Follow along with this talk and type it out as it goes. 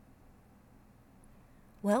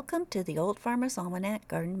Welcome to the Old Farmer's Almanac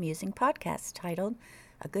Garden Musing podcast titled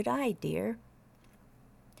A Good Eye, Deer.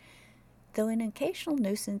 Though an occasional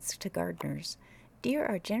nuisance to gardeners, deer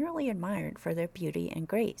are generally admired for their beauty and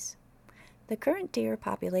grace. The current deer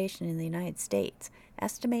population in the United States,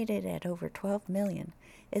 estimated at over 12 million,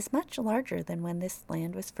 is much larger than when this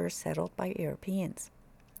land was first settled by Europeans.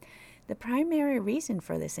 The primary reason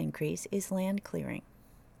for this increase is land clearing.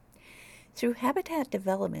 Through habitat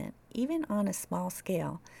development, even on a small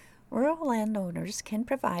scale, rural landowners can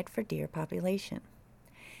provide for deer population.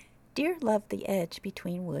 Deer love the edge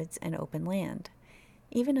between woods and open land.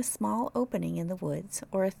 Even a small opening in the woods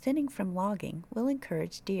or a thinning from logging will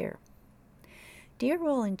encourage deer. Deer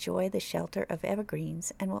will enjoy the shelter of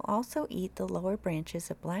evergreens and will also eat the lower branches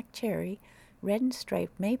of black cherry, red and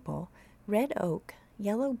striped maple, red oak,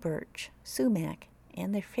 yellow birch, sumac,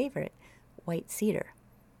 and their favorite, white cedar.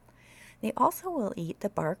 They also will eat the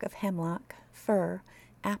bark of hemlock, fir,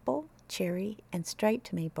 apple, cherry, and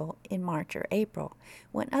striped maple in March or April,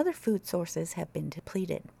 when other food sources have been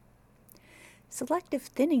depleted. Selective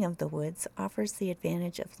thinning of the woods offers the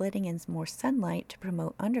advantage of letting in more sunlight to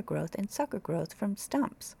promote undergrowth and sucker growth from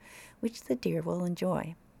stumps, which the deer will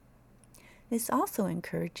enjoy. This also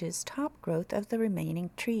encourages top growth of the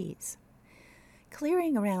remaining trees.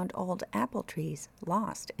 Clearing around old apple trees,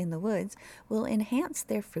 lost in the woods, will enhance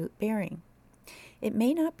their fruit bearing. It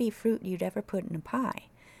may not be fruit you'd ever put in a pie,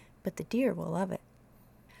 but the deer will love it.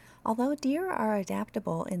 Although deer are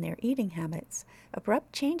adaptable in their eating habits,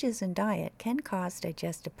 abrupt changes in diet can cause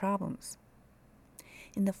digestive problems.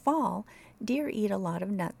 In the fall, deer eat a lot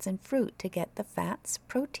of nuts and fruit to get the fats,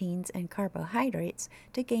 proteins, and carbohydrates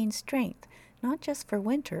to gain strength, not just for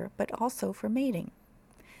winter, but also for mating.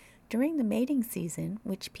 During the mating season,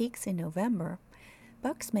 which peaks in November,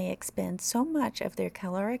 bucks may expend so much of their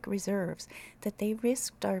caloric reserves that they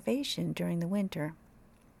risk starvation during the winter.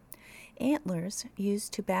 Antlers,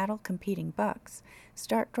 used to battle competing bucks,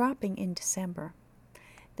 start dropping in December.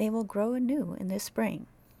 They will grow anew in the spring.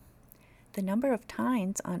 The number of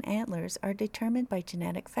tines on antlers are determined by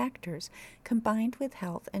genetic factors combined with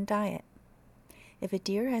health and diet. If a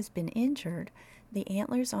deer has been injured, the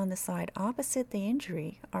antlers on the side opposite the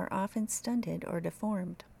injury are often stunted or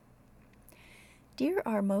deformed. Deer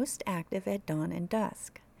are most active at dawn and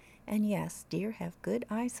dusk, and yes, deer have good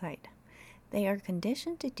eyesight. They are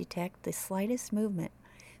conditioned to detect the slightest movement,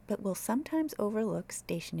 but will sometimes overlook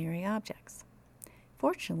stationary objects.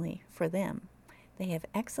 Fortunately for them, they have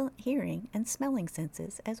excellent hearing and smelling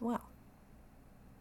senses as well.